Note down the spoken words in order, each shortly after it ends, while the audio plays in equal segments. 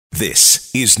This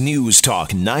is News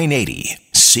Talk 980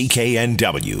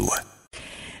 CKNW.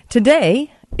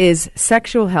 Today is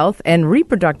Sexual Health and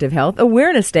Reproductive Health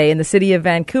Awareness Day in the city of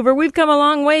Vancouver. We've come a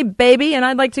long way, baby, and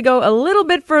I'd like to go a little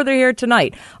bit further here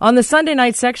tonight on the Sunday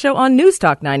Night Sex Show on News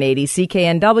Talk 980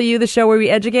 CKNW, the show where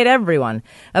we educate everyone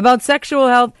about sexual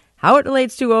health, how it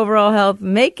relates to overall health,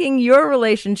 making your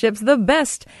relationships the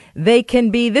best they can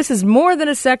be. This is more than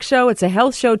a sex show. It's a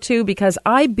health show, too, because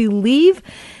I believe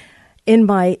in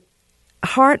my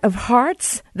heart of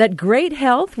hearts that great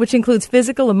health, which includes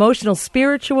physical, emotional,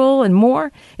 spiritual, and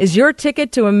more, is your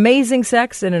ticket to amazing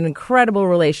sex and an incredible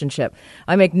relationship.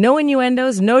 I make no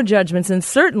innuendos, no judgments, and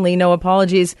certainly no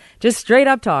apologies. Just straight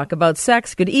up talk about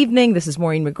sex. Good evening. This is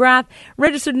Maureen McGrath,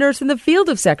 registered nurse in the field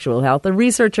of sexual health, a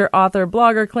researcher, author,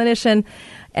 blogger, clinician,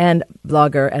 and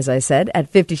blogger, as I said, at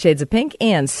 50 Shades of Pink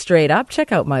and Straight Up.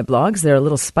 Check out my blogs. They're a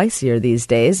little spicier these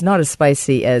days. Not as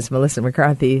spicy as Melissa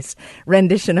McCarthy's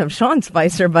rendition of Sean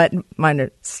Spicer, but mine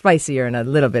are spicier in a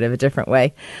little bit of a different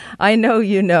way. I know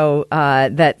you know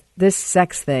that this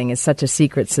sex thing is such a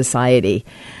secret society.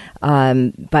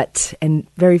 And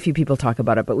very few people talk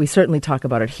about it, but we certainly talk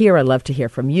about it here. I love to hear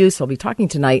from you. So I'll be talking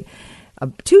tonight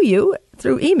to you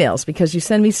through emails because you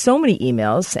send me so many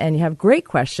emails and you have great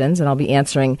questions, and I'll be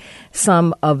answering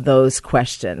some of those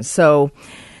questions. So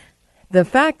the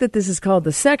fact that this is called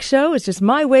the Sex Show is just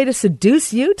my way to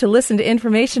seduce you to listen to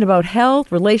information about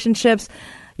health, relationships,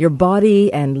 your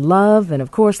body, and love. And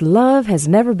of course, love has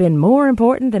never been more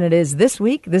important than it is this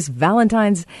week, this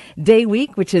Valentine's Day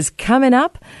week, which is coming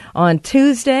up on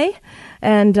Tuesday.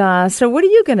 And so what are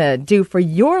you going to do for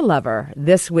your lover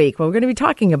this week? Well, we're going to be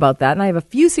talking about that, and I have a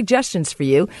few suggestions for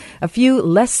you, a few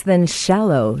less than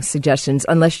shallow suggestions,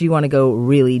 unless you want to go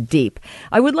really deep.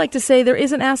 I would like to say there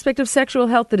is an aspect of sexual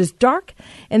health that is dark,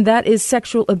 and that is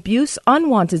sexual abuse,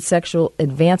 unwanted sexual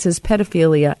advances,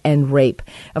 pedophilia, and rape.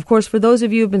 Of course, for those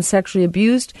of you who have been sexually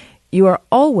abused, you are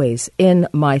always in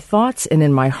my thoughts and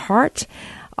in my heart.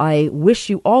 I wish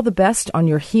you all the best on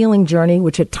your healing journey,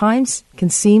 which at times can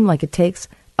seem like it takes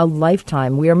a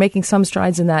lifetime. We are making some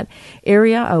strides in that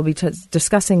area. I will be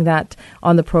discussing that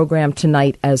on the program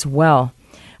tonight as well.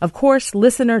 Of course,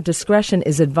 listener discretion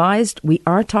is advised. We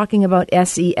are talking about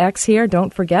sex here,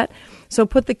 don't forget. So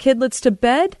put the kidlets to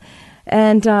bed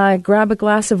and grab a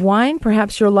glass of wine,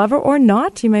 perhaps your lover or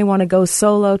not. You may want to go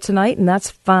solo tonight, and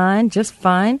that's fine, just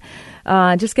fine.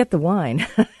 Just get the wine,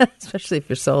 especially if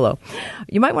you're solo.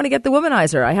 You might want to get the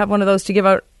womanizer. I have one of those to give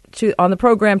out on the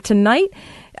program tonight.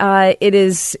 It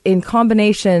is in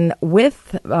combination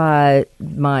with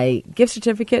my gift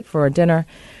certificate for a dinner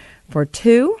for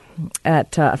two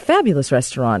at a fabulous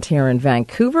restaurant here in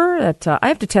Vancouver. I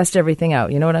have to test everything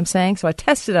out. You know what I'm saying? So I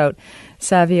tested out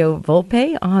Savio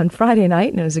Volpe on Friday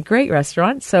night, and it was a great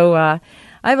restaurant. So I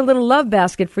have a little love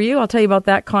basket for you. I'll tell you about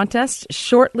that contest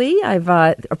shortly. I've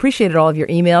appreciated all of your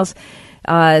emails.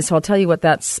 So I'll tell you what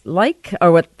that's like,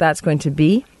 or what that's going to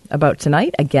be about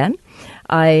tonight. Again,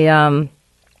 I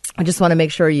just want to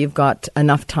make sure you've got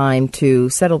enough time to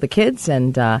settle the kids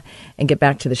and get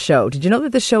back to the show. Did you know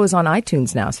that the show is on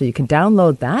iTunes now? So you can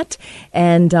download that,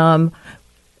 and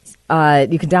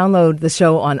you can download the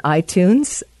show on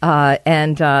iTunes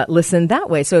and listen that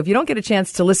way. So if you don't get a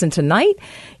chance to listen tonight,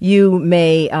 you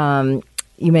may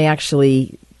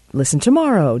actually listen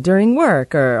tomorrow during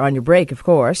work or on your break, of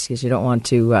course, because you don't want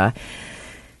to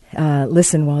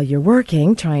listen while you're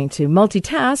working, trying to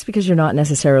multitask because you're not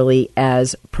necessarily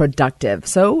as productive.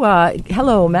 So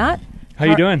hello, Matt. How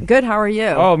you doing? Good. How are you?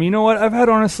 Oh, you know what? I've had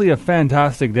honestly a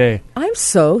fantastic day. I'm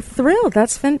so thrilled.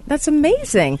 That's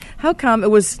amazing. How come?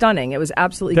 It was stunning. It was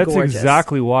absolutely gorgeous. That's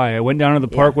exactly why. I went down to the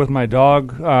park with my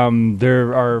dog.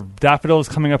 There are daffodils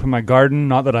coming up in my garden.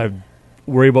 Not that I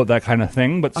worry about that kind of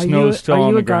thing, but snow's still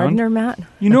on the ground. Are you a gardener, Matt?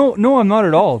 You know, no, I'm not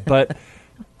at all. But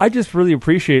I just really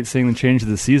appreciate seeing the change of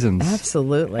the seasons.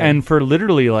 Absolutely. And for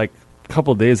literally like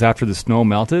couple of days after the snow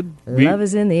melted. Love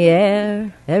is in the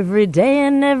air every day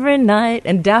and every night,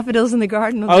 and daffodils in the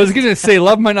garden. I was going to say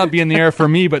love might not be in the air for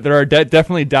me, but there are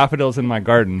definitely daffodils in my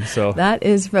garden. So that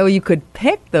is, well, you could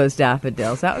pick those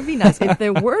daffodils. That would be nice. If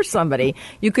there were somebody,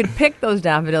 you could pick those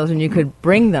daffodils and you could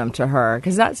bring them to her,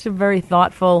 because that's a very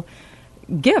thoughtful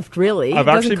gift, really. It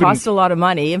doesn't cost a lot of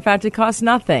money. In fact, it costs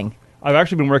nothing. I've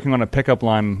actually been working on a pickup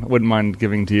line I wouldn't mind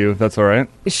giving to you, if that's all right.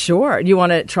 Sure. You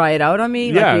want to try it out on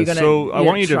me? Yeah, like, I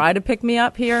want you to try to pick me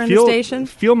up here in the station?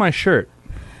 Feel my shirt.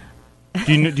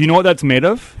 Do you know what that's made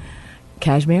of?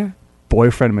 Cashmere?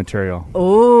 Boyfriend material.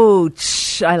 Oh,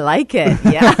 I like it.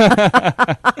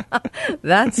 Yeah.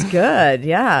 That's good.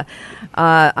 Yeah.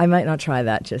 I might not try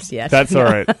that just yet. That's all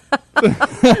right.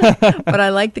 But I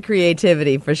like the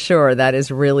creativity for sure. That is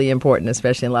really important,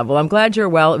 especially in love. Well, I'm glad you're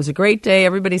well. It was a great day.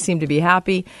 Everybody seemed to be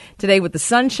happy today with the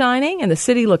sun shining, and the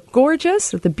city looked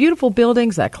gorgeous with the beautiful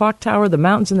buildings, that clock tower, the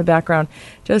mountains in the background.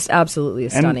 Just absolutely a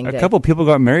stunning day. A couple people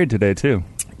got married today, too.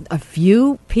 A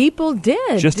few people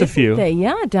did. Just a few. They?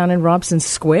 Yeah, down in Robson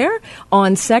Square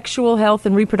on Sexual Health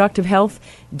and Reproductive Health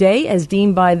Day as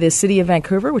deemed by the City of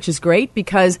Vancouver, which is great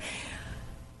because,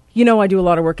 you know, I do a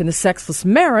lot of work in the sexless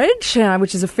marriage,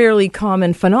 which is a fairly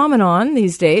common phenomenon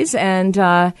these days. And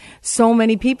so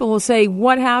many people will say,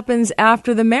 what happens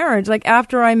after the marriage? Like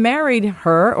after I married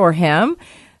her or him,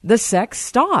 the sex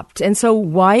stopped. And so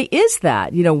why is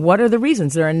that? You know, what are the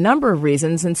reasons? There are a number of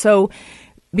reasons. And so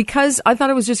because I thought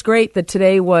it was just great that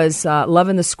today was Love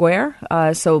in the Square.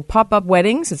 So pop-up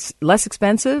weddings, it's less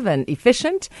expensive and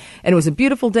efficient. And it was a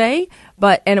beautiful day.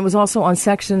 And it was also on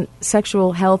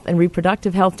Sexual Health and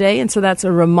Reproductive Health Day. And so that's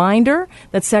a reminder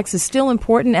that sex is still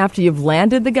important after you've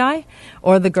landed the guy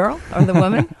or the girl or the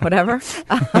woman, whatever,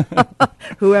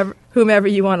 whomever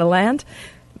you want to land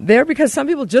there, because some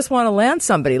people just want to land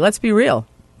somebody. Let's be real.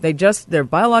 Their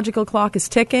biological clock is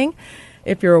ticking.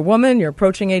 If you're a woman, you're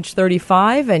approaching age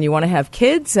 35 and you want to have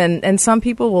kids, and some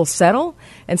people will settle,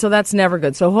 and so that's never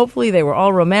good. So hopefully they were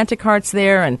all romantic hearts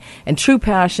there, and true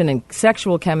passion and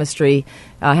sexual chemistry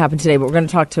happened today. But we're going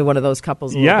to talk to one of those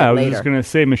couples a little bit later. Yeah, I was just going to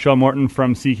say Michelle Morton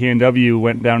from CKNW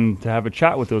went down to have a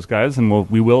chat with those guys, and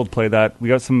we will play that. We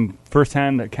got some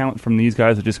firsthand account from these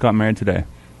guys that just got married today.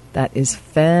 That is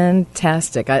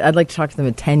fantastic. I'd like to talk to them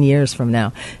in 10 years from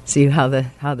now, see how the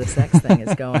sex thing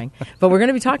is going. But we're going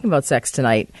to be talking about sex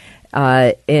tonight.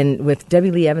 With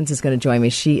Debbie Lee Evans is going to join me.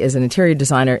 She is an interior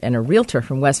designer and a realtor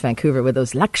from West Vancouver, where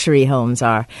those luxury homes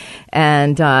are.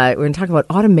 And we're going to talk about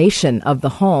automation of the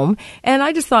home. And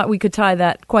I just thought we could tie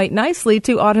that quite nicely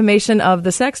to automation of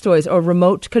the sex toys, or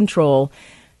remote control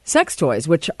sex toys,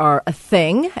 which are a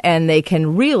thing, and they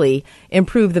can really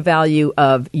improve the value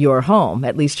of your home,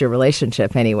 at least your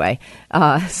relationship anyway.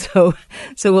 So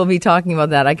we'll be talking about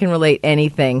that. I can relate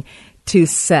anything to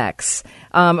sex.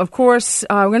 Of course,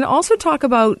 we're going to also talk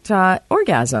about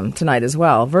orgasm tonight as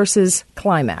well versus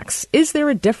climax. Is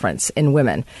there a difference in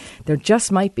women? There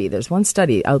just might be. There's one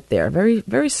study out there, very,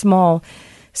 very small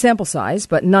sample size,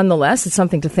 but nonetheless, it's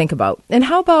something to think about. And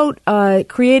how about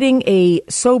creating a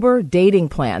sober dating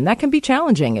plan? That can be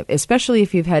challenging, especially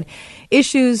if you've had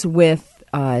issues with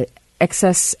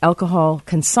excess alcohol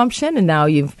consumption, and now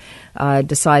you've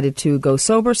decided to go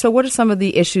sober. So what are some of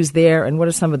the issues there, and what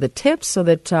are some of the tips so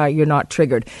that you're not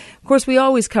triggered? Of course, we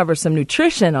always cover some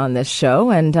nutrition on this show,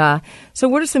 and so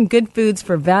what are some good foods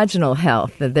for vaginal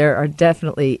health? There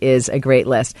definitely is a great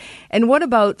list. And what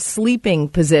about sleeping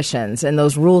positions and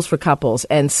those rules for couples,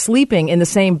 and sleeping in the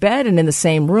same bed and in the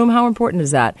same room? How important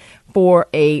is that for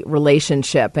a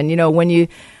relationship? And, you know, when you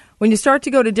start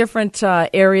to go to different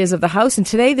areas of the house, and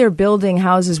today they're building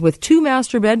houses with 2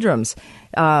 master bedrooms,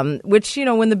 which, you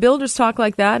know, when the builders talk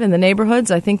like that in the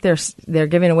neighborhoods, I think they're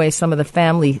giving away some of the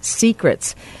family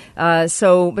secrets.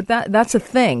 But that's a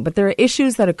thing. But there are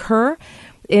issues that occur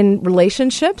in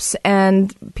relationships,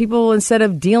 and people, instead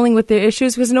of dealing with their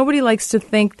issues, because nobody likes to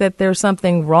think that there's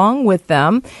something wrong with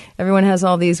them. Everyone has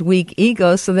all these weak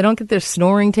egos, so they don't get their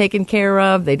snoring taken care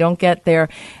of. They don't get their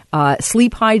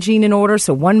sleep hygiene in order,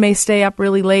 so one may stay up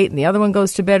really late and the other one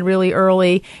goes to bed really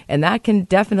early, and that can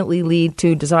definitely lead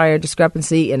to desire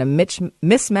discrepancy and a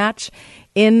mismatch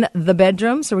in the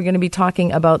bedroom. So we're going to be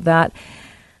talking about that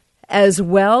as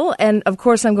well. And of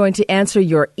course, I'm going to answer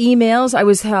your emails. I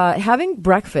was having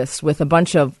breakfast with a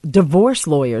bunch of divorce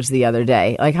lawyers the other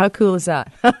day. Like, how cool is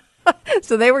that?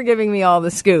 So they were giving me all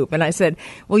the scoop, and I said,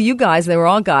 well, you guys, they were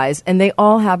all guys, and they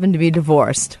all happened to be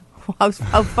divorced. How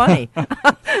funny.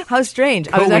 How strange.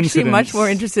 I was actually much more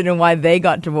interested in why they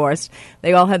got divorced.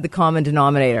 They all had the common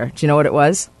denominator. Do you know what it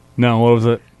was? No, what was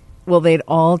it? Well, they'd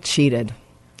all cheated.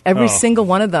 Every single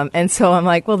one of them. And so I'm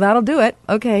like, well, that'll do it.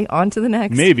 Okay, on to the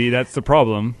next. Maybe that's the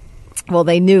problem. Well,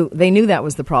 they knew that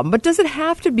was the problem. But does it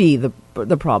have to be the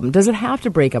problem? Does it have to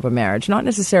break up a marriage? Not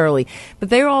necessarily. But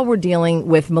they all were dealing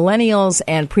with millennials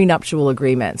and prenuptial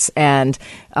agreements. And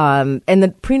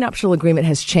the prenuptial agreement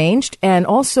has changed. And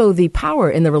also the power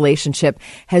in the relationship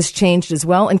has changed as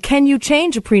well. And can you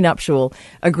change a prenuptial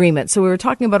agreement? So we were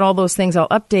talking about all those things. I'll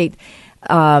update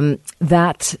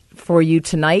that for you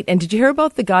tonight. And did you hear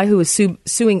about the guy who was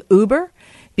suing Uber?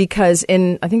 Because I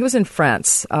think it was in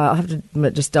France. I'll have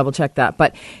to just double check that.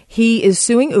 But he is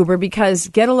suing Uber because,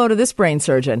 get a load of this brain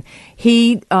surgeon,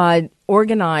 he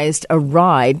organized a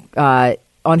ride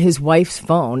on his wife's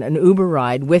phone, an Uber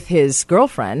ride with his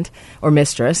girlfriend, or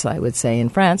mistress, I would say in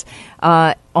France,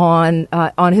 on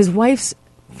his wife's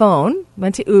phone,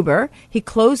 went to Uber. He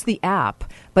closed the app,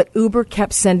 but Uber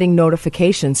kept sending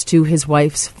notifications to his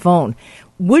wife's phone.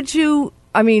 Would you...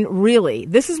 I mean, really,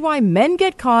 this is why men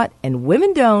get caught and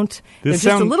women don't. They're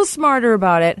just a little smarter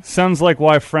about it. Sounds like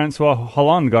why Francois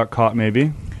Hollande got caught,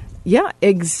 maybe. Yeah,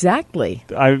 exactly.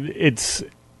 It's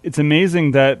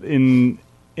amazing that in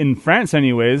France,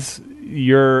 anyways,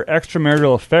 your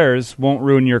extramarital affairs won't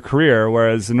ruin your career,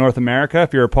 whereas in North America,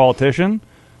 if you're a politician,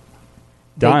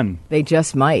 done. They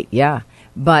just might, yeah.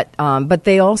 But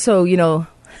they also, you know...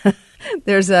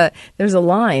 There's a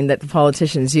line that the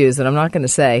politicians use that I'm not going to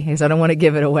say because I don't want to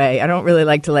give it away. I don't really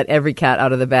like to let every cat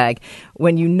out of the bag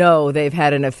when you know they've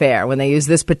had an affair, when they use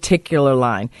this particular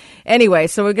line. Anyway,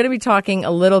 so we're going to be talking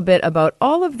a little bit about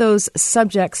all of those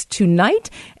subjects tonight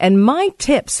and my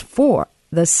tips for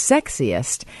the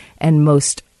sexiest and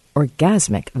most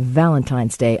orgasmic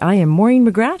Valentine's Day. I am Maureen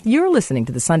McGrath. You're listening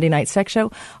to the Sunday Night Sex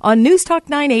Show on News Talk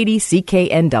 980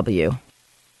 CKNW.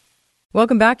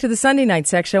 Welcome back to the Sunday Night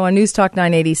Sex Show on News Talk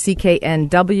 980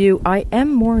 CKNW. I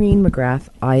am Maureen McGrath.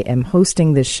 I am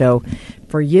hosting this show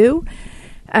for you.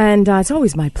 And it's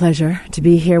always my pleasure to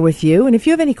be here with you. And if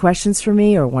you have any questions for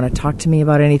me or want to talk to me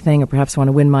about anything or perhaps want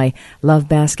to win my Love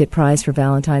Basket prize for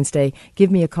Valentine's Day,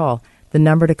 give me a call. The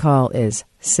number to call is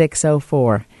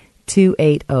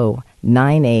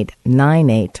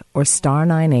 604-280-9898 or star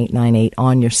 9898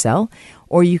 on your cell.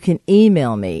 Or you can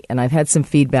email me, and I've had some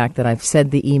feedback that I've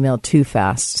said the email too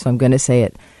fast, so I'm going to say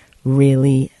it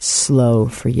really slow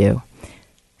for you.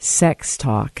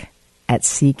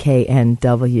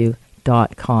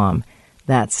 sextalk@cknw.com.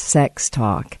 That's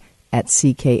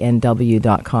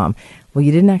sextalk@cknw.com. Well,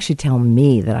 you didn't actually tell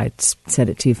me that I said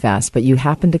it too fast, but you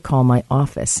happened to call my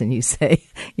office, and you say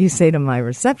to my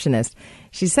receptionist,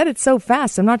 she said it so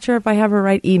fast, I'm not sure if I have her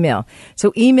right email.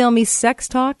 So email me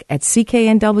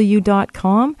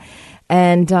sextalk@cknw.com.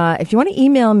 And if you want to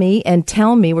email me and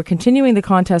tell me, we're continuing the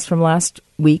contest from last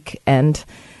week. And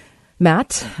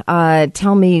Matt,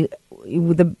 tell me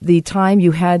the time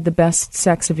you had the best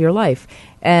sex of your life.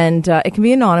 And it can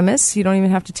be anonymous. You don't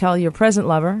even have to tell your present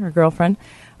lover or girlfriend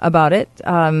about it.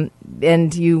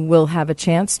 And you will have a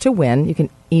chance to win. You can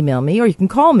email me or you can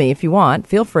call me if you want.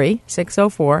 Feel free,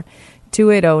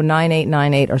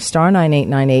 604-280-9898 or star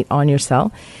 9898 on your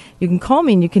cell. You can call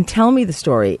me and you can tell me the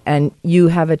story, and you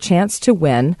have a chance to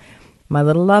win my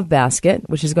little love basket,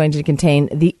 which is going to contain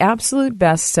the absolute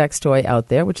best sex toy out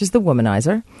there, which is the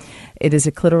Womanizer. It is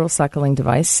a clitoral suckling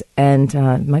device, and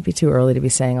it might be too early to be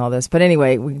saying all this. But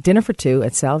anyway, dinner for two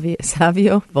at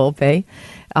Savio Volpe,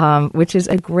 which is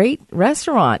a great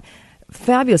restaurant.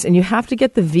 Fabulous. And you have to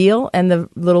get the veal and the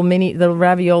little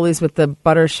raviolis with the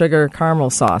butter, sugar, caramel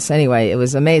sauce. Anyway, it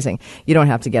was amazing. You don't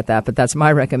have to get that, but that's my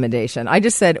recommendation. I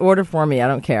just said, order for me. I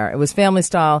don't care. It was family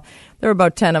style. There were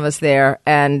about 10 of us there,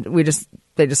 and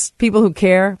people who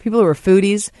care, people who are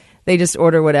foodies, they just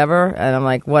order whatever. And I'm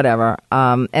like, whatever.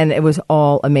 And it was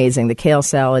all amazing. The kale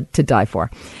salad to die for.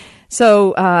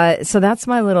 So that's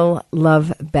my little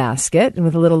love basket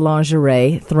with a little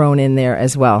lingerie thrown in there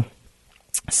as well.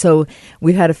 So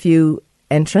we've had a few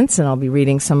entrants, and I'll be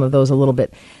reading some of those a little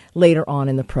bit later on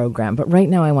in the program. But right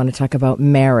now I want to talk about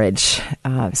marriage,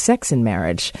 sex in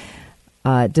marriage.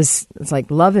 It's like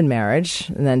love in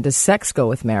marriage, and then does sex go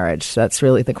with marriage? That's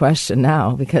really the question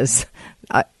now, because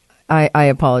I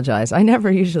apologize. I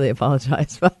never usually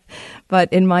apologize,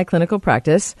 but in my clinical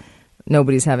practice,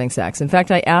 nobody's having sex. In fact,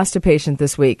 I asked a patient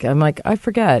this week, I'm like, I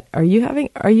forget, are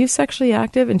you sexually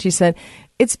active? And she said,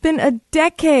 it's been a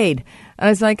decade. I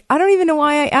was like, I don't even know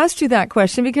why I asked you that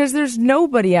question, because there's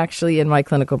nobody actually in my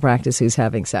clinical practice who's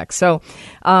having sex. So,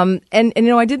 and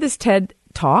I did this TED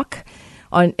Talk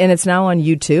and it's now on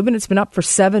YouTube, and it's been up for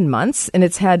 7 months, and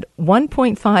it's had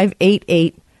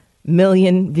 1.588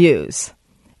 million views.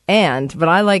 But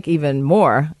I like even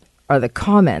more are the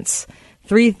comments.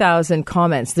 3,000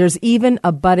 comments. There's even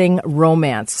a budding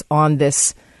romance on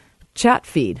this chat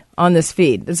feed, on this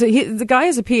feed. So the guy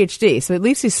has a PhD, so at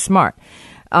least he's smart.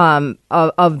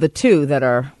 Of the two that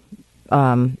are,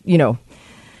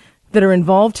 that are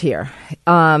involved here.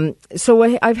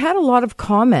 So I've had a lot of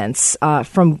comments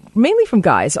mainly from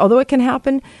guys, although it can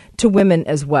happen to women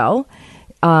as well.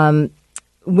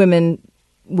 Women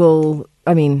will,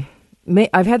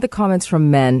 I've had the comments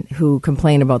from men who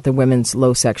complain about their women's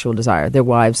low sexual desire, their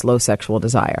wives' low sexual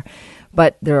desire.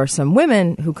 But there are some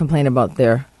women who complain about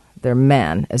their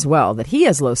man as well, that he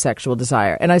has low sexual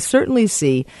desire. And I certainly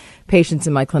see patients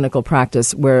in my clinical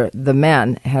practice where the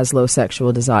man has low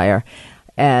sexual desire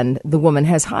and the woman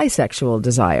has high sexual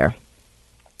desire.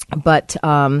 But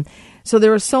so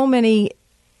there are so many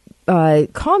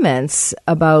comments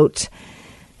about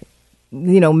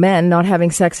men not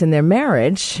having sex in their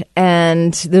marriage.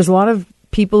 And there's a lot of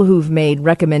people who've made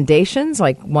recommendations,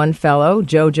 like one fellow,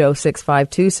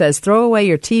 Jojo652, says, throw away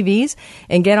your TVs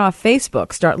and get off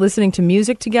Facebook. Start listening to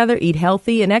music together, eat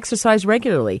healthy, and exercise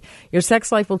regularly. Your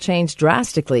sex life will change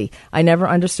drastically. I never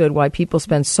understood why people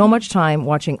spend so much time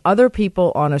watching other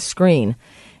people on a screen,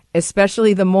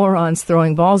 especially the morons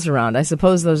throwing balls around. I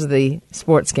suppose those are the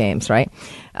sports games, right?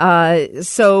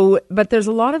 But there's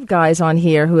a lot of guys on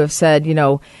here who have said,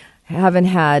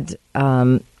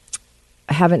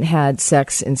 haven't had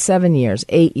sex in 7 years,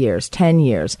 8 years, 10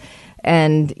 years.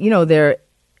 And,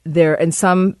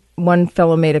 one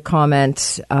fellow made a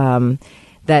comment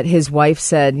that his wife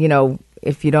said,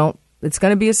 if you don't, it's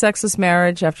going to be a sexless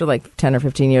marriage after like 10 or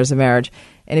 15 years of marriage.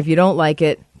 And if you don't like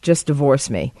it, just divorce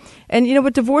me. And,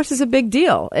 but divorce is a big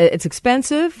deal. It's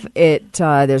expensive.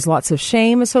 There's lots of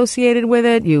shame associated with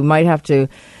it. You might have to,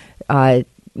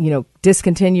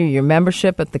 discontinue your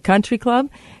membership at the country club.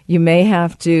 You may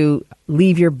have to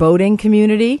leave your boating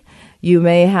community. You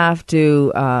may have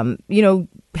to,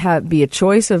 be a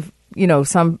choice of, you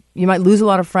might lose a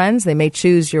lot of friends. They may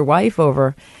choose your wife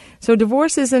over. So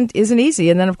divorce isn't easy.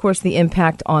 And then, of course, the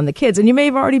impact on the kids. And you may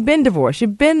have already been divorced.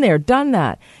 You've been there, done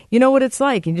that. You know what it's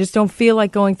like. You just don't feel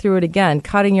like going through it again,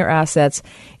 cutting your assets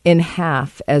in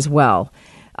half as well.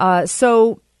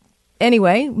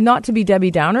 Anyway, not to be Debbie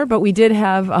Downer, but we did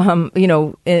have,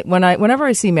 whenever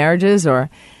I see marriages or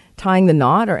tying the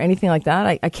knot or anything like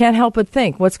that, I can't help but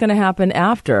think what's going to happen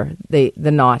after the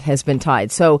knot has been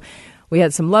tied. So we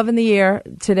had some love in the air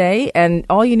today, and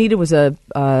all you needed was a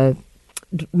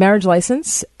marriage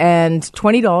license and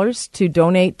 $20 to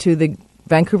donate to the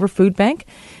Vancouver Food Bank.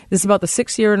 This is about the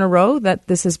 6th year in a row that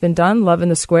this has been done, Love in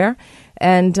the Square.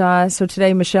 And so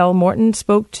today, Michelle Morton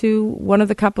spoke to one of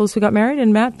the couples who got married.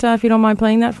 And Matt, if you don't mind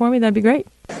playing that for me, that'd be great.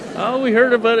 Oh, we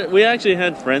heard about it. We actually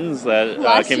had friends that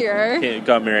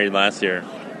got married last year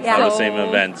at the same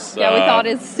events. Yeah, we thought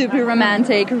it's super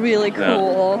romantic, really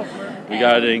cool. Yeah. We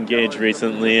got engaged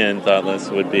recently and thought this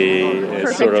would be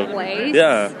perfect place.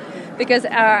 Yeah. Because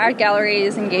our gallery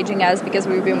is engaging us because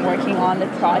we've been working on the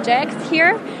project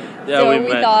here. Yeah, so we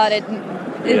thought it's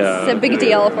a big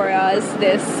deal for us,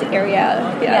 this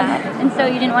area. Yeah. And so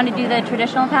you didn't want to do the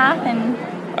traditional path? And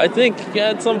I think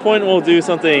at some point we'll do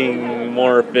something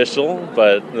more official,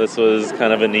 but this was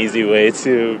kind of an easy way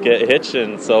to get hitched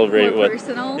and celebrate more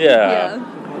personal?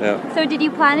 Yeah. So did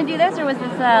you plan to do this, or was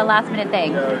this a last-minute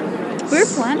thing? We were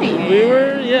planning.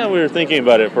 We were thinking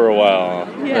about it for a while.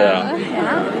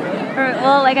 Yeah.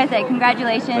 Well, like I said,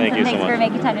 congratulations, Thank and you thanks so for much.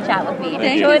 making time to chat with me.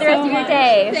 Enjoy the rest of your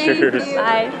day. Sure.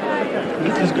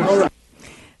 Bye.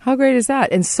 How great is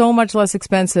that? And so much less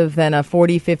expensive than a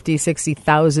 $40,000, $50,000,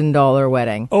 $60,000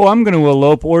 wedding. Oh, I'm going to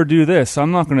elope or do this.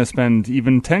 I'm not going to spend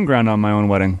even $10,000 on my own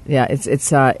wedding. Yeah,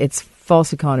 it's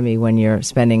false economy when you're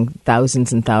spending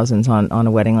thousands and thousands on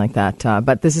a wedding like that.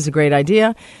 But this is a great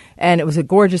idea, and it was a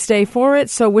gorgeous day for it.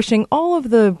 So wishing all of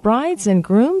the brides and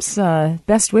grooms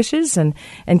best wishes and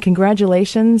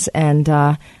congratulations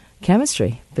and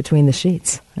chemistry between the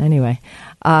sheets. Anyway,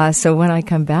 so when I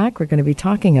come back, we're going to be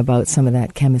talking about some of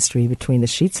that chemistry between the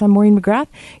sheets. I'm Maureen McGrath.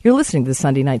 You're listening to the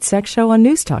Sunday Night Sex Show on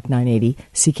News Talk 980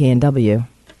 CKNW.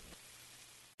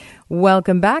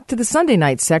 Welcome back to the Sunday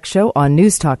Night Sex Show on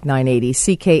News Talk 980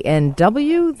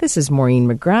 CKNW. This is Maureen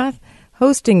McGrath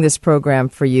hosting this program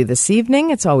for you this evening.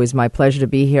 It's always my pleasure to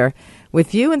be here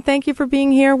with you, and thank you for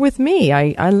being here with me.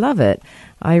 I love it.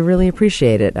 I really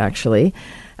appreciate it, actually.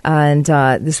 And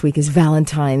this week is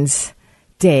Valentine's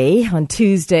Day on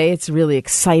Tuesday. It's a really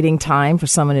exciting time for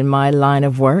someone in my line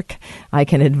of work. I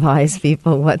can advise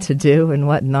people what to do and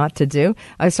what not to do.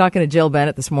 I was talking to Jill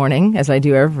Bennett this morning, as I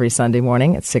do every Sunday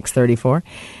morning at 6:34,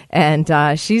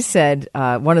 and she said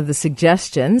one of the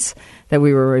suggestions that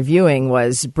we were reviewing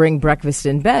was bring breakfast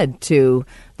in bed to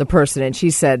the person, and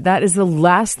she said that is the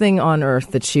last thing on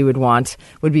earth that she would want,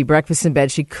 would be breakfast in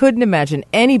bed. She couldn't imagine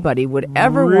anybody would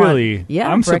ever want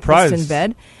I'm breakfast surprised. in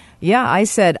bed. Yeah, I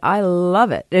said, I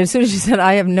love it. And as soon as she said,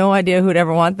 I have no idea who'd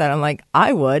ever want that, I'm like,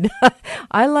 I would.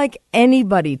 I like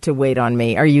anybody to wait on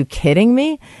me. Are you kidding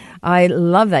me? I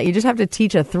love that. You just have to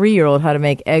teach a 3-year-old how to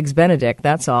make eggs Benedict.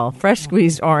 That's all. Fresh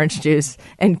squeezed orange juice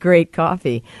and great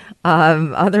coffee.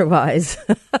 Otherwise.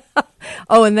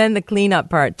 Oh, and then the cleanup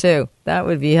part, too. That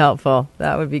would be helpful.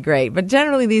 That would be great. But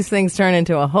generally, these things turn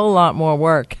into a whole lot more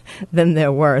work than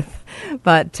they're worth.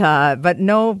 But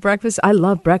no, breakfast. I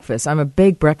love breakfast. I'm a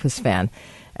big breakfast fan.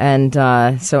 And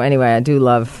so anyway, I do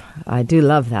love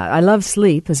that. I love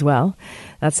sleep as well.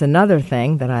 That's another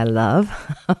thing that I love.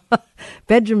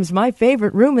 Bedroom's my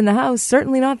favorite room in the house,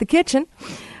 certainly not the kitchen.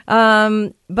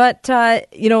 But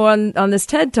on this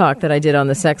TED Talk that I did on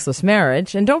the sexless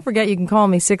marriage, and don't forget, you can call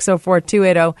me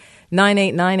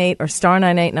 604-280-9898 or star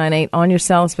 9898 on your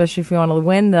cell, especially if you want to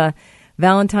win the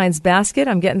Valentine's basket.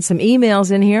 I'm getting some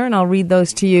emails in here, and I'll read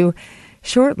those to you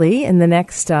shortly in the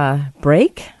next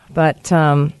break. But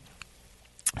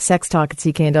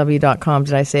sextalk@cknw.com,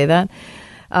 did I say that?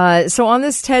 So on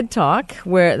this TED Talk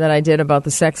that I did about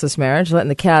the sexless marriage, letting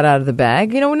the cat out of the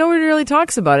bag, nobody really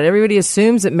talks about it. Everybody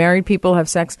assumes that married people have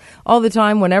sex all the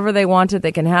time. Whenever they want it,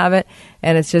 they can have it.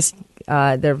 And it's just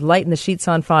they're lighting the sheets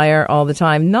on fire all the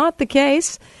time. Not the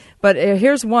case. But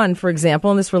here's one, for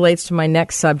example, and this relates to my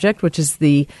next subject, which is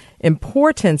the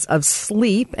importance of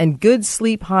sleep and good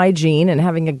sleep hygiene and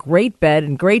having a great bed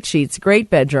and great sheets,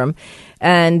 great bedroom,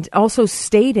 and also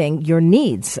stating your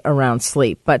needs around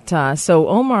sleep. But so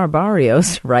Omar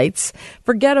Barrios writes,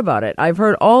 forget about it. I've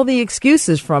heard all the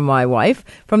excuses from my wife,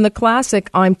 from the classic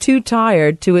I'm too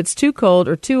tired to it's too cold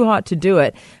or too hot to do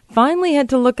it. Finally had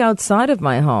to look outside of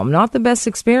my home. Not the best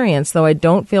experience, though I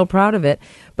don't feel proud of it.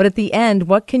 But at the end,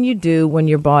 what can you do when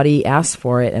your body asks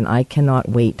for it? And I cannot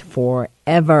wait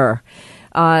forever.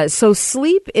 So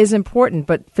sleep is important,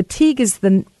 but fatigue is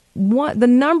the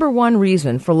number one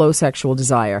reason for low sexual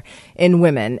desire in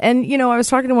women. And, I was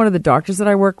talking to one of the doctors that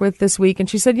I work with this week, and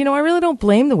she said, I really don't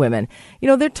blame the women.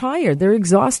 They're tired. They're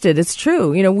exhausted. It's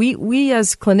true. We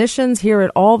as clinicians hear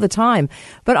it all the time.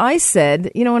 But I said,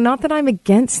 not that I'm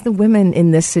against the women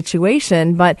in this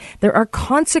situation, but there are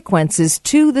consequences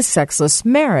to the sexless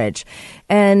marriage.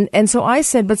 And so I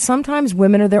said, but sometimes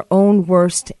women are their own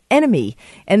worst enemy,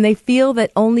 and they feel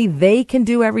that only they can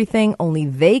do everything, only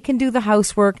they can do the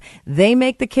housework, they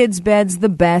make the kids' beds the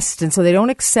best, and so they don't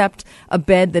accept a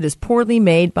bed that is poorly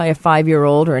made by a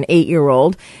 5-year-old or an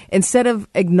 8-year-old, instead of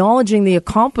acknowledging the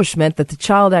accomplishment that the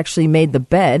child actually made the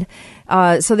bed.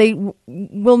 So they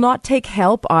will not take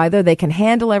help either. They can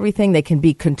handle everything. They can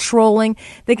be controlling.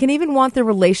 They can even want their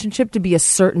relationship to be a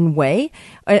certain way,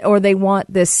 or they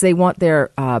want their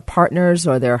partners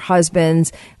or their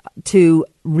husbands to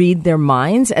read their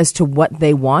minds as to what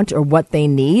they want or what they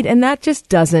need. And that just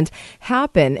doesn't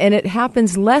happen. And it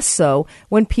happens less so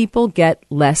when people get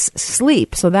less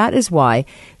sleep. So that is why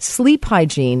sleep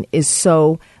hygiene is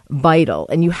so vital.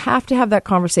 And you have to have that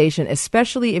conversation,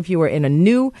 especially if you are in a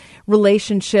new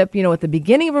relationship. At the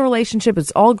beginning of a relationship,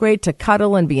 it's all great to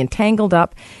cuddle and be entangled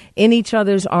up in each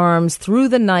other's arms through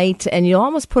the night, and you'll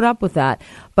almost put up with that.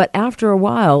 But after a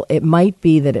while, it might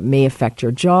be that it may affect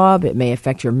your job, it may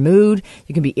affect your mood.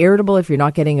 You can be irritable if you're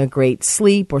not getting a great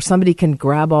sleep, or somebody can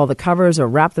grab all the covers or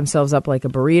wrap themselves up like a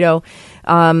burrito.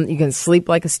 You can sleep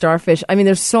like a starfish.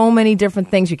 There's so many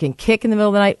different things. You can kick in the middle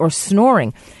of the night, or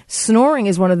snoring. Snoring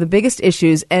is one of the biggest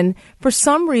issues, and for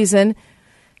some reason,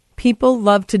 people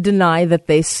love to deny that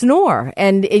they snore,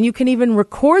 and you can even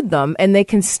record them, and they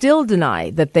can still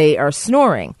deny that they are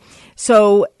snoring.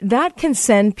 So that can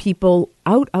send people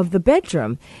out of the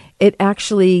bedroom. It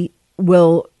actually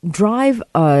will drive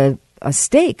a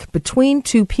stake between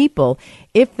two people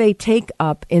if they take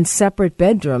up in separate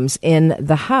bedrooms in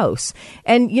the house.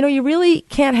 And, you really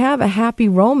can't have a happy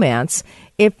romance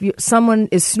if someone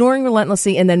is snoring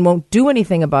relentlessly and then won't do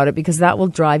anything about it, because that will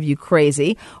drive you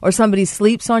crazy, or somebody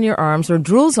sleeps on your arms or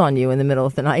drools on you in the middle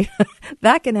of the night.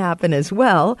 That can happen as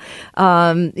well.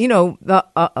 Matt,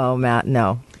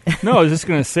 no. No, I was just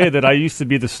going to say that I used to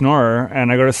be the snorer,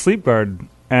 and I got a sleep guard.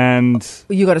 And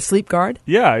you got a sleep guard?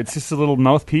 Yeah, it's just a little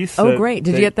mouthpiece. Oh, great.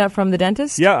 Did you get that from the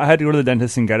dentist? Yeah, I had to go to the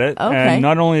dentist and get it. Okay. And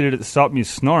not only did it stop me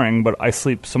snoring, but I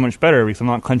sleep so much better because I'm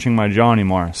not clenching my jaw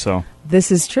anymore. So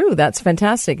this is true. That's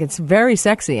fantastic. It's very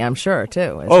sexy, I'm sure,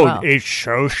 too. Well. It's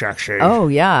so sexy. Oh,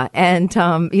 yeah. And,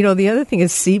 the other thing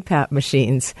is CPAP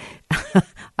machines.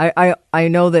 I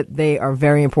know that they are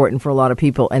very important for a lot of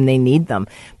people, and they need them,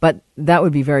 but that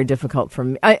would be very difficult for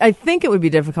me. I think it would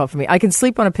be difficult for me. I can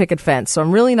sleep on a picket fence, so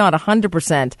I'm really not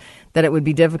 100% that it would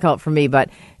be difficult for me, but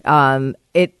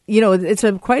it's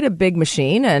quite a big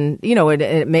machine, and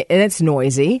it's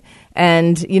noisy,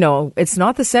 and it's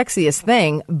not the sexiest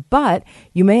thing, but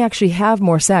you may actually have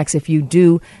more sex if you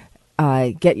do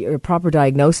get your proper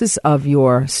diagnosis of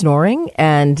your snoring,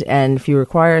 and if you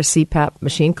require a CPAP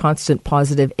machine, constant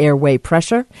positive airway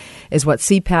pressure is what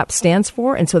CPAP stands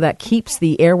for, and so that keeps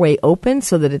the airway open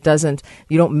so that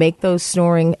you don't make those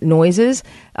snoring noises.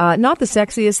 Not the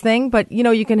sexiest thing, but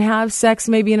you can have sex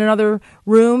maybe in another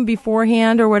room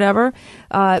beforehand or whatever.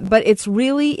 But it's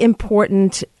really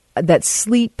important that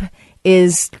sleep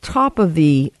is top of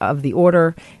the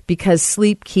order, because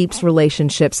sleep keeps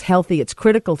relationships healthy. It's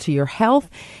critical to your health.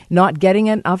 Not getting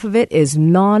enough of it is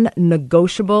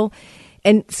non-negotiable.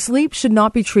 And sleep should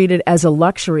not be treated as a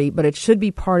luxury, but it should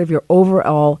be part of your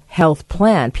overall health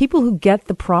plan. People who get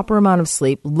the proper amount of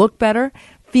sleep look better,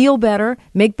 feel better,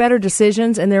 make better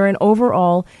decisions, and they're in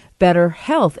overall better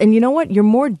health. And you know what? You're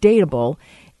more dateable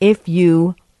if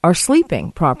you are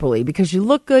sleeping properly because you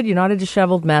look good, you're not a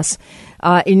disheveled mess,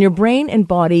 and your brain and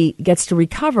body gets to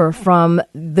recover from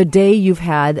the day you've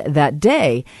had that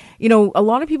day. You know, a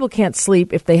lot of people can't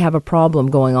sleep if they have a problem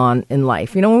going on in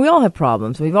life. You know, we all have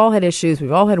problems. We've all had issues.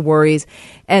 We've all had worries.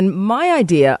 And my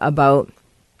idea about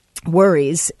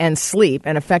worries and sleep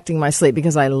and affecting my sleep,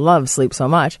 because I love sleep so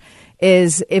much,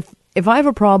 is if I have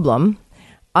a problem,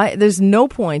 there's no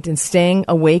point in staying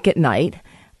awake at night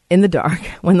in the dark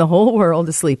when the whole world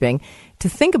is sleeping to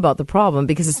think about the problem,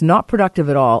 because it's not productive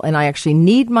at all. And I actually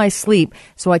need my sleep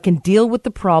so I can deal with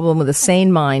the problem with a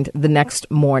sane mind the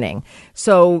next morning.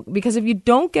 So, because if you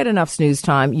don't get enough snooze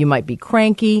time, you might be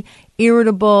cranky,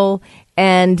 irritable,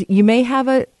 and you may have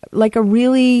a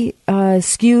really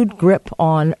skewed grip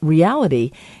on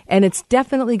reality. And it's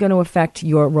definitely going to affect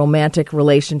your romantic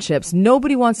relationships.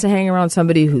 Nobody wants to hang around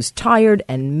somebody who's tired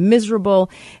and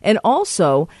miserable. And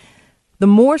also, the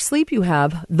more sleep you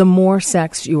have, the more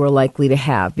sex you are likely to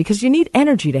have, because you need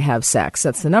energy to have sex.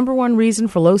 That's the number one reason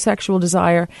for low sexual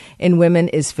desire in women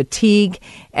is fatigue.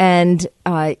 And,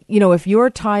 if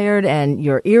you're tired and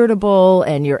you're irritable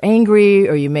and you're angry,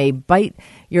 or you may bite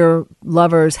your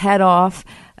lover's head off,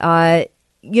 it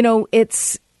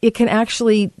can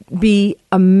actually be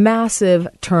a massive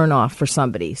turnoff for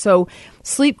somebody. So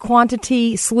sleep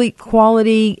quantity, sleep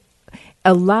quality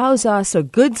allows us a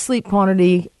good sleep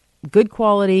quantity. Good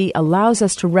quality allows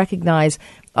us to recognize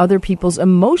other people's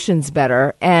emotions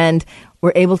better, and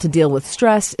we're able to deal with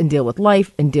stress and deal with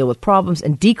life and deal with problems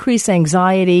and decrease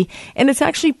anxiety. And it's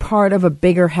actually part of a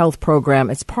bigger health program.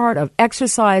 It's part of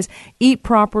exercise, eat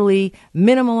properly,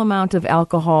 minimal amount of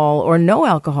alcohol or no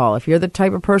alcohol. If you're the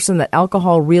type of person that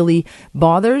alcohol really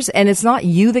bothers, and it's not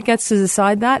you that gets to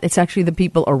decide that, it's actually the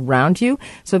people around you.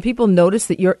 So if people notice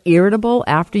that you're irritable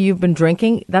after you've been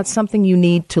drinking, that's something you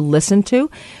need to listen to.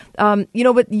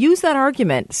 But use that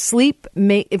argument. Sleep,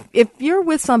 if you're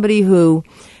with somebody who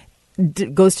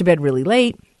goes to bed really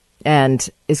late and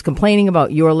is complaining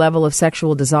about your level of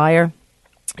sexual desire,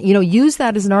 use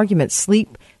that as an argument.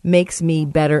 Sleep makes me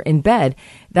better in bed.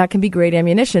 That can be great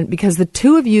ammunition, because the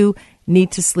two of you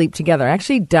need to sleep together. I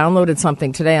actually downloaded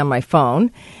something today on my phone,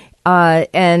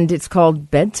 and it's called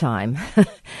Bedtime.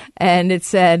 And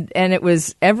it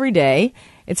was every day.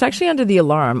 It's actually under the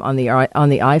alarm on the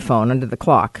iPhone, under the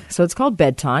clock. So it's called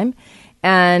Bedtime.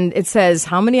 And it says,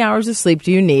 how many hours of sleep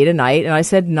do you need a night? And I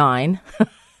said 9.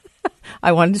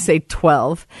 I wanted to say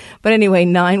 12. But anyway,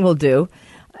 9 will do.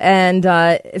 And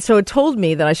so it told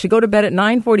me that I should go to bed at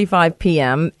 9:45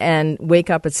 p.m. and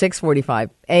wake up at 6:45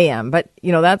 a.m. But,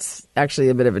 that's actually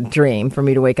a bit of a dream for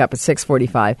me to wake up at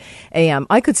 6:45 a.m.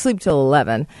 I could sleep till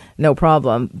 11, no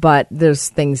problem, but there's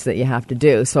things that you have to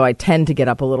do. So I tend to get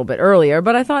up a little bit earlier.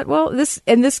 But I thought, well, this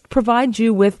provides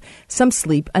you with some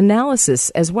sleep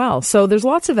analysis as well. So there's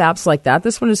lots of apps like that.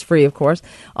 This one is free, of course,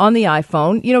 on the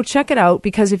iPhone. Check it out,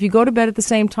 because if you go to bed at the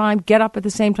same time, get up at the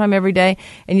same time every day,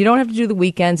 and you don't have to do the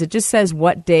weekends. It just says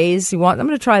what days you want. I'm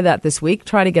going to try that this week.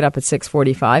 Try to get up at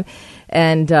 6:45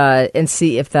 and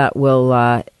see if that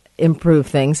will improve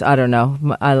things. I don't know.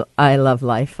 I love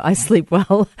life. I sleep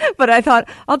well, but I thought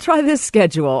I'll try this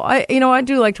schedule. I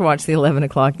do like to watch the 11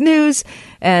 o'clock news,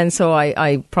 and so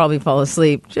I probably fall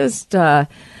asleep just around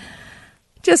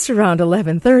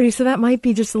 11:30, so that might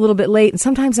be just a little bit late. And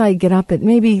sometimes I get up at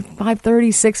maybe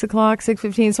 5:30, 6 o'clock,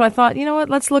 6:15. So I thought, you know what,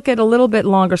 let's look at a little bit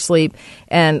longer sleep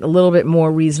and a little bit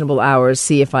more reasonable hours,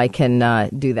 see if I can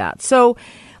do that. So,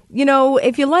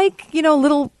 if you like,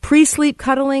 little pre-sleep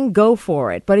cuddling, go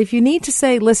for it. But if you need to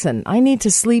say, listen, I need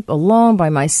to sleep alone by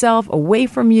myself, away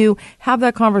from you, have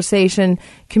that conversation.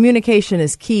 Communication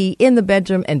is key in the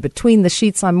bedroom and between the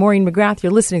sheets. I'm Maureen McGrath.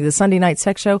 You're listening to the Sunday Night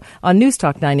Sex Show on News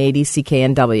Talk 980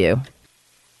 CKNW.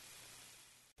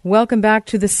 Welcome back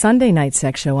to the Sunday Night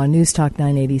Sex Show on News Talk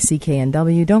 980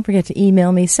 CKNW. Don't forget to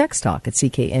email me,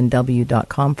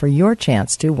 sextalk@cknw.com, for your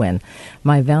chance to win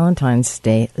my Valentine's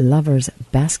Day Lover's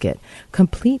Basket,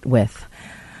 complete with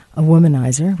a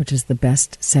womanizer, which is the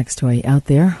best sex toy out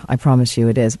there. I promise you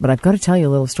it is. But I've got to tell you a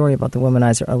little story about the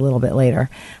womanizer a little bit later.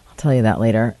 I'll tell you that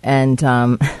later. And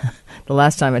the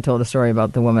last time I told a story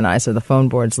about the womanizer, the phone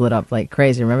boards lit up like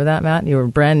crazy. Remember that, Matt? You were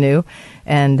brand new.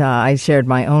 And I shared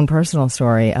my own personal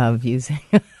story of using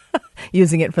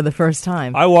it for the first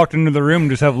time. I walked into the room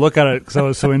and just have a look at it because I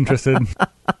was so interested.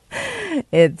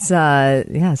 It's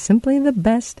simply the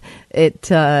best.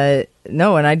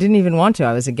 No, and I didn't even want to.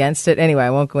 I was against it. Anyway,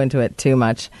 I won't go into it too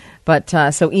much. But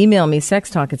so email me,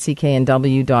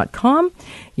 sextalk@cknw.com.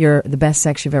 You're the best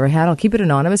sex you've ever had. I'll keep it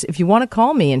anonymous. If you want to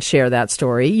call me and share that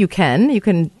story, you can. You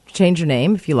can change your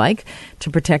name if you like to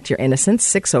protect your innocence.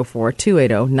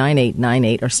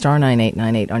 604-280-9898 or star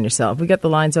 9898 on your cell. Have we got the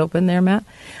lines open there, Matt?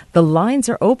 The lines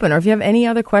are open. Or if you have any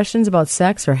other questions about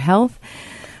sex or health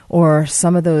or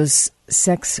some of those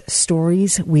sex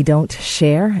stories we don't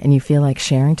share and you feel like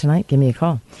sharing tonight, give me a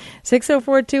call.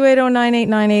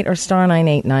 604-280-9898 or star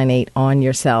 9898 on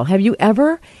your cell. Have you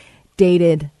ever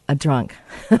dated a drunk?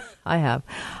 I have.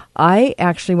 I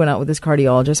actually went out with this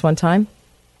cardiologist one time,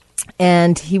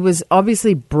 and he was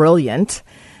obviously brilliant,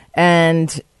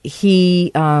 and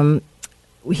he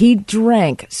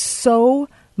drank so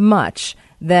much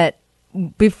that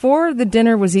before the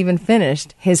dinner was even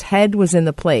finished, his head was in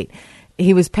the plate.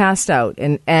 He was passed out,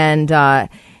 and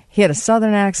he had a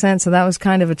southern accent, so that was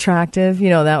kind of attractive. You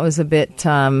know, that was a bit,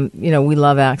 we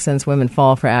love accents. Women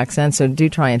fall for accents, so do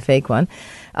try and fake one.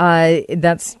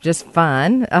 That's just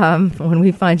fine. When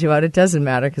we find you out, it doesn't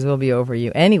matter because we'll be over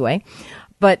you anyway.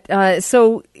 But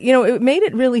so, it made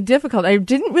it really difficult. I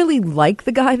didn't really like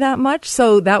the guy that much,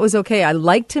 so that was okay. I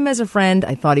liked him as a friend.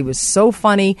 I thought he was so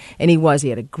funny, and he was. He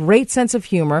had a great sense of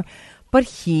humor, but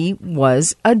he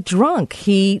was a drunk.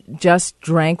 He just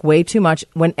drank way too much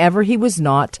whenever he was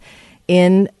not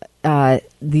at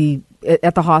the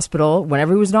hospital.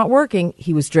 Whenever he was not working,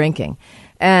 he was drinking.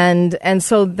 And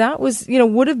so that was,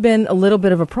 would have been a little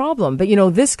bit of a problem. But,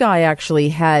 this guy actually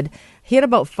had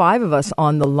about 5 of us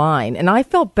on the line. And I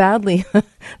felt badly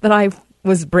that I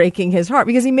was breaking his heart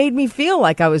because he made me feel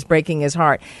like I was breaking his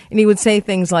heart. And he would say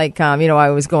things like,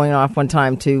 I was going off one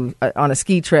time on a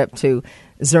ski trip to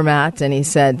Zermatt. And he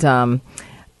said,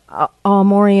 oh,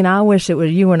 Maureen, I wish it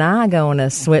was you and I going to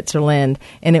Switzerland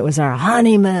and it was our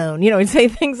honeymoon. He'd say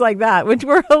things like that, which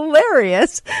were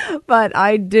hilarious, but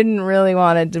I didn't really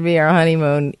want it to be our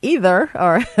honeymoon either.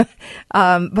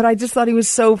 But I just thought he was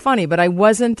so funny, but I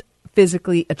wasn't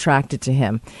physically attracted to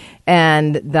him.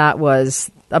 And that was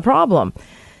a problem.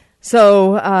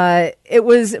 So it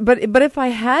was, but if I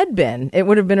had been, it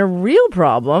would have been a real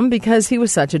problem because he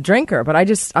was such a drinker. But I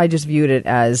just viewed it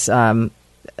as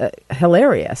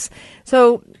hilarious.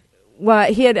 So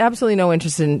he had absolutely no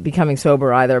interest in becoming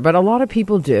sober either. But a lot of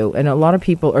people do, and a lot of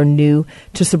people are new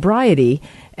to sobriety,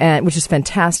 which is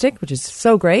fantastic, which is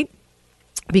so great.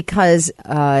 Because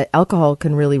alcohol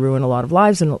can really ruin a lot of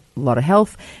lives and a lot of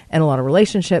health and a lot of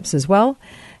relationships as well.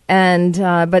 And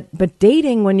but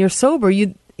dating when you're sober,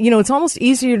 it's almost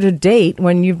easier to date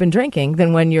when you've been drinking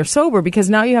than when you're sober because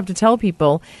now you have to tell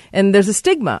people, and there's a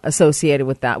stigma associated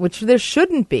with that, which there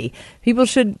shouldn't be. People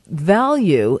should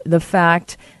value the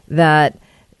fact that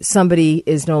somebody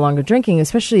is no longer drinking,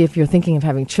 especially if you're thinking of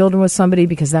having children with somebody,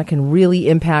 because that can really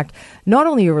impact not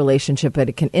only your relationship, but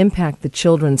it can impact the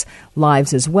children's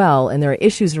lives as well. And there are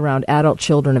issues around adult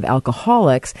children of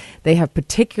alcoholics. They have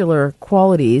particular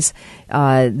qualities.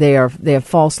 They have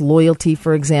false loyalty,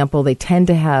 for example. They tend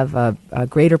to have a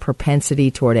greater propensity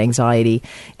toward anxiety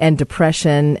and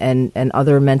depression and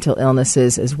other mental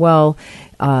illnesses as well.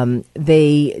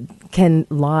 They can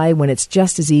lie when it's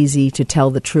just as easy to tell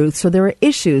the truth. So there are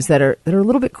issues that are a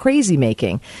little bit crazy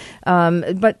making.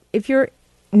 But if you're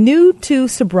new to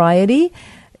sobriety,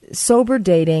 sober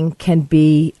dating can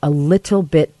be a little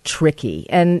bit tricky.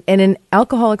 And in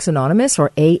Alcoholics Anonymous, or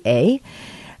AA,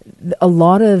 a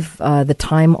lot of the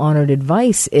time-honored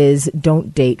advice is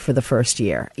don't date for the first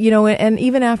year. And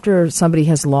even after somebody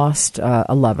has lost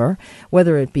a lover,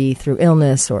 whether it be through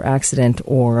illness or accident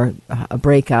or a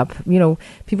breakup,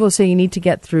 people say you need to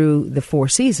get through the 4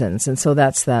 seasons. And so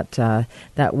that's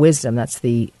that wisdom. That's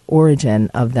the origin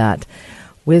of that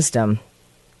wisdom.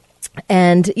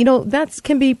 And, that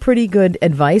can be pretty good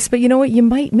advice. But you know what? You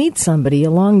might meet somebody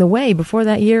along the way before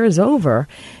that year is over.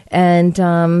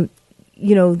 And,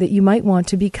 that you might want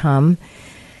to become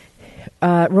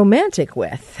romantic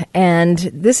with. And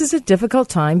this is a difficult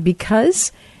time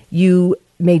because you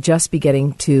may just be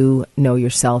getting to know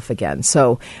yourself again.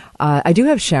 So I do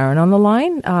have Sharon on the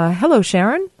line. Hello,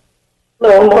 Sharon.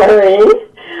 Hello, Maureen.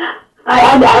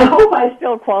 I hope I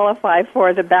still qualify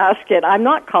for the basket. I'm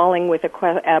not calling with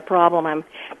a problem. I'm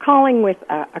calling with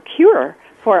a cure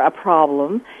for a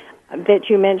problem that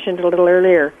you mentioned a little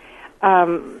earlier.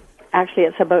 Actually,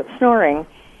 it's about snoring.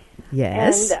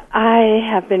 Yes. And I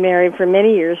have been married for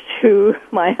many years to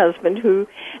my husband, who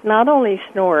not only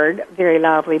snored very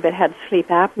loudly, but had sleep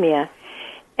apnea.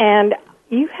 And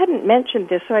you hadn't mentioned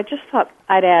this, so I just thought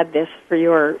I'd add this for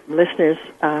your listeners'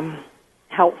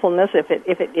 helpfulness, if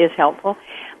it is helpful.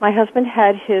 My husband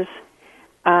had his,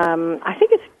 I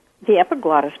think it's the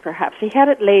epiglottis, perhaps. He had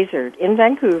it lasered in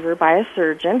Vancouver by a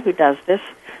surgeon who does this,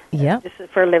 Yeah. this is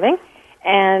for a living,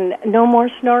 and no more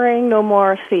snoring, no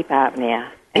more sleep apnea.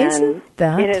 Isn't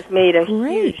that it has made a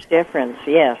great? huge difference,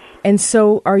 yes. And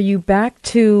so are you back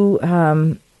to,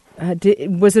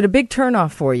 was it a big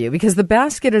turnoff for you? Because the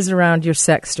basket is around your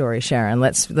sex story, Sharon.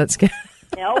 Let's get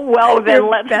Oh, well, then Your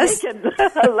let's best- make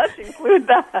it, let's include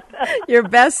that. your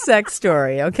best sex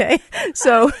story, okay?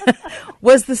 So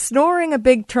was the snoring a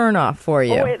big turnoff for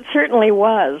you? Oh, it certainly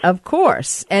was. Of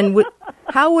course. And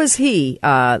how was he?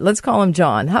 Let's call him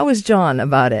John. How was John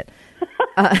about it?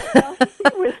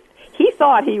 He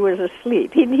thought he was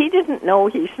asleep. He didn't know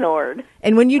he snored.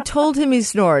 And when you told him he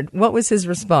snored, what was his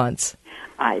response?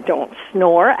 I don't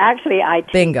snore. Actually, I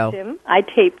taped Bingo. him. I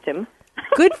taped him.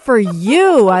 Good for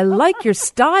you. I like your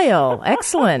style.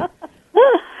 Excellent.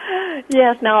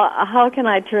 Yes, now, how can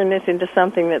I turn this into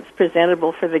something that's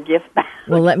presentable for the gift bag?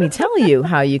 Well, let me tell you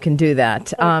how you can do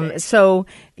that. So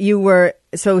here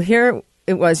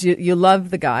it was. You love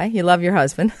the guy. You love your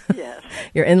husband. Yes.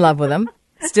 You're in love with him.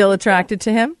 Still attracted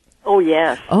to him? Oh,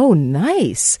 yes. Oh,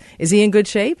 nice. Is he in good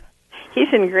shape? He's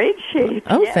in great shape.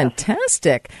 Oh, yes.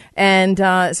 fantastic. And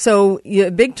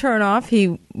big turnoff.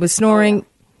 He was snoring.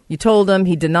 You told him.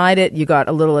 He denied it. You got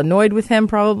a little annoyed with him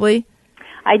probably.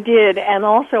 I did, and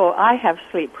also I have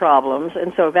sleep problems,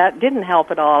 and so that didn't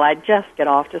help at all. I'd just get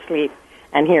off to sleep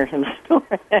and hear him snore.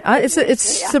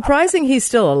 It's surprising he's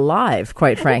still alive,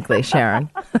 quite frankly, Sharon.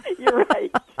 You're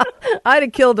right. I'd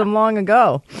have killed him long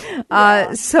ago.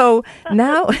 So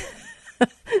now,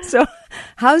 so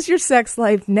how's your sex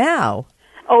life now?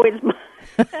 Oh,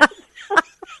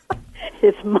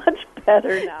 it's much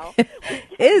better now.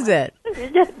 Is it? You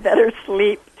get better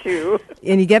sleep, too.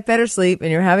 And you get better sleep, and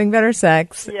you're having better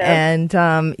sex. Yes. And,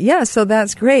 so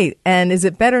that's great. And is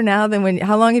it better now than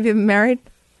how long have you been married?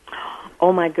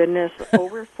 Oh, my goodness,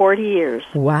 over 40 years.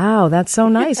 Wow, that's so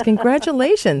nice.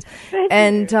 Congratulations.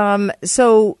 Thank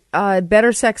you.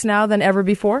 Better sex now than ever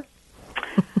before?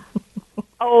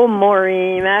 Oh,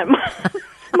 Maureen, that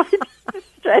might be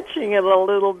stretching it a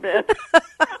little bit.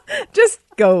 Just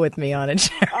go with me on it,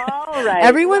 Sharon. All right.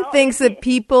 Everyone Well, thinks that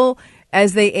people,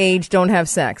 as they age, don't have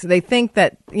sex. They think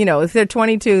that, if they're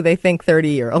 22, they think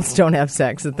 30-year-olds don't have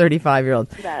sex, the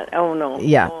 35-year-olds. Oh, no.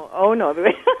 Yeah. Oh, no.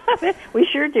 We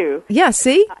sure do. Yeah,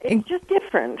 see? It's just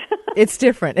different. It's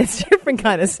different. It's different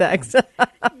kind of sex.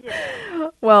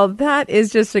 Well, that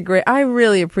is just I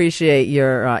really appreciate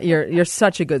you're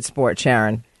such a good sport,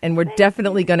 Sharon. And we're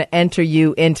definitely going to enter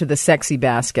you into the sexy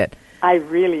basket. I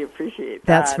really appreciate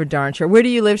that. That's for darn sure. Where do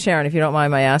you live, Sharon, if you don't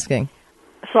mind my asking?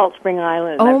 Salt Spring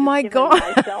Island. Oh, I've my just God.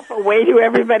 given myself away to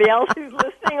everybody else who's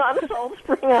listening on Salt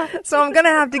Spring Island. So I'm going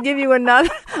to have to give you another.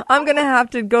 I'm going to have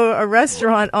to go to a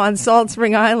restaurant on Salt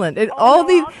Spring Island. I'll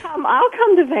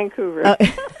come to Vancouver.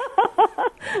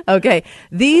 Okay.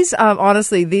 These,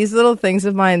 honestly, these little things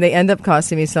of mine, they end up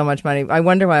costing me so much money. I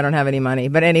wonder why I don't have any money.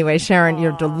 But anyway, Sharon,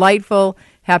 you're delightful.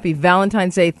 Happy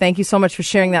Valentine's Day. Thank you so much for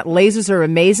sharing that. Lasers are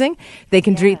amazing. They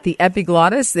can treat the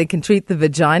epiglottis. They can treat the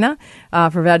vagina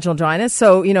for vaginal dryness.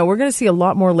 So, we're going to see a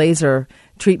lot more laser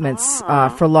treatments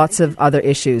for lots of other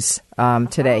issues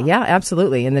today. Yeah,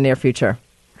 absolutely, in the near future.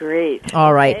 Great.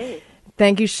 All right. Okay.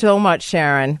 Thank you so much,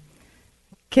 Sharon.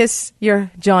 Kiss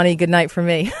your Johnny goodnight for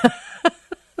me.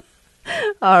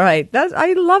 All right.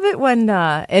 I love it when,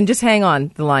 and just hang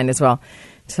on the line as well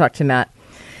to talk to Matt.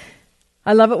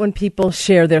 I love it when people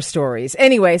share their stories.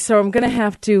 Anyway, so I'm going to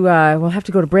have to, we'll have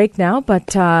to go to break now,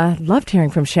 but loved hearing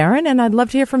from Sharon, and I'd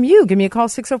love to hear from you. Give me a call,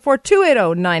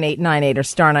 604-280-9898 or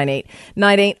star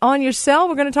 9898 on your cell.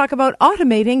 We're going to talk about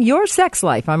automating your sex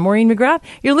life. I'm Maureen McGrath.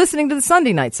 You're listening to the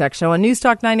Sunday Night Sex Show on News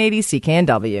Talk 980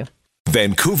 CKNW.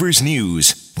 Vancouver's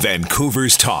News,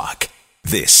 Vancouver's Talk.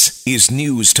 This is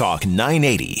News Talk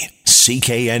 980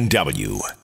 CKNW.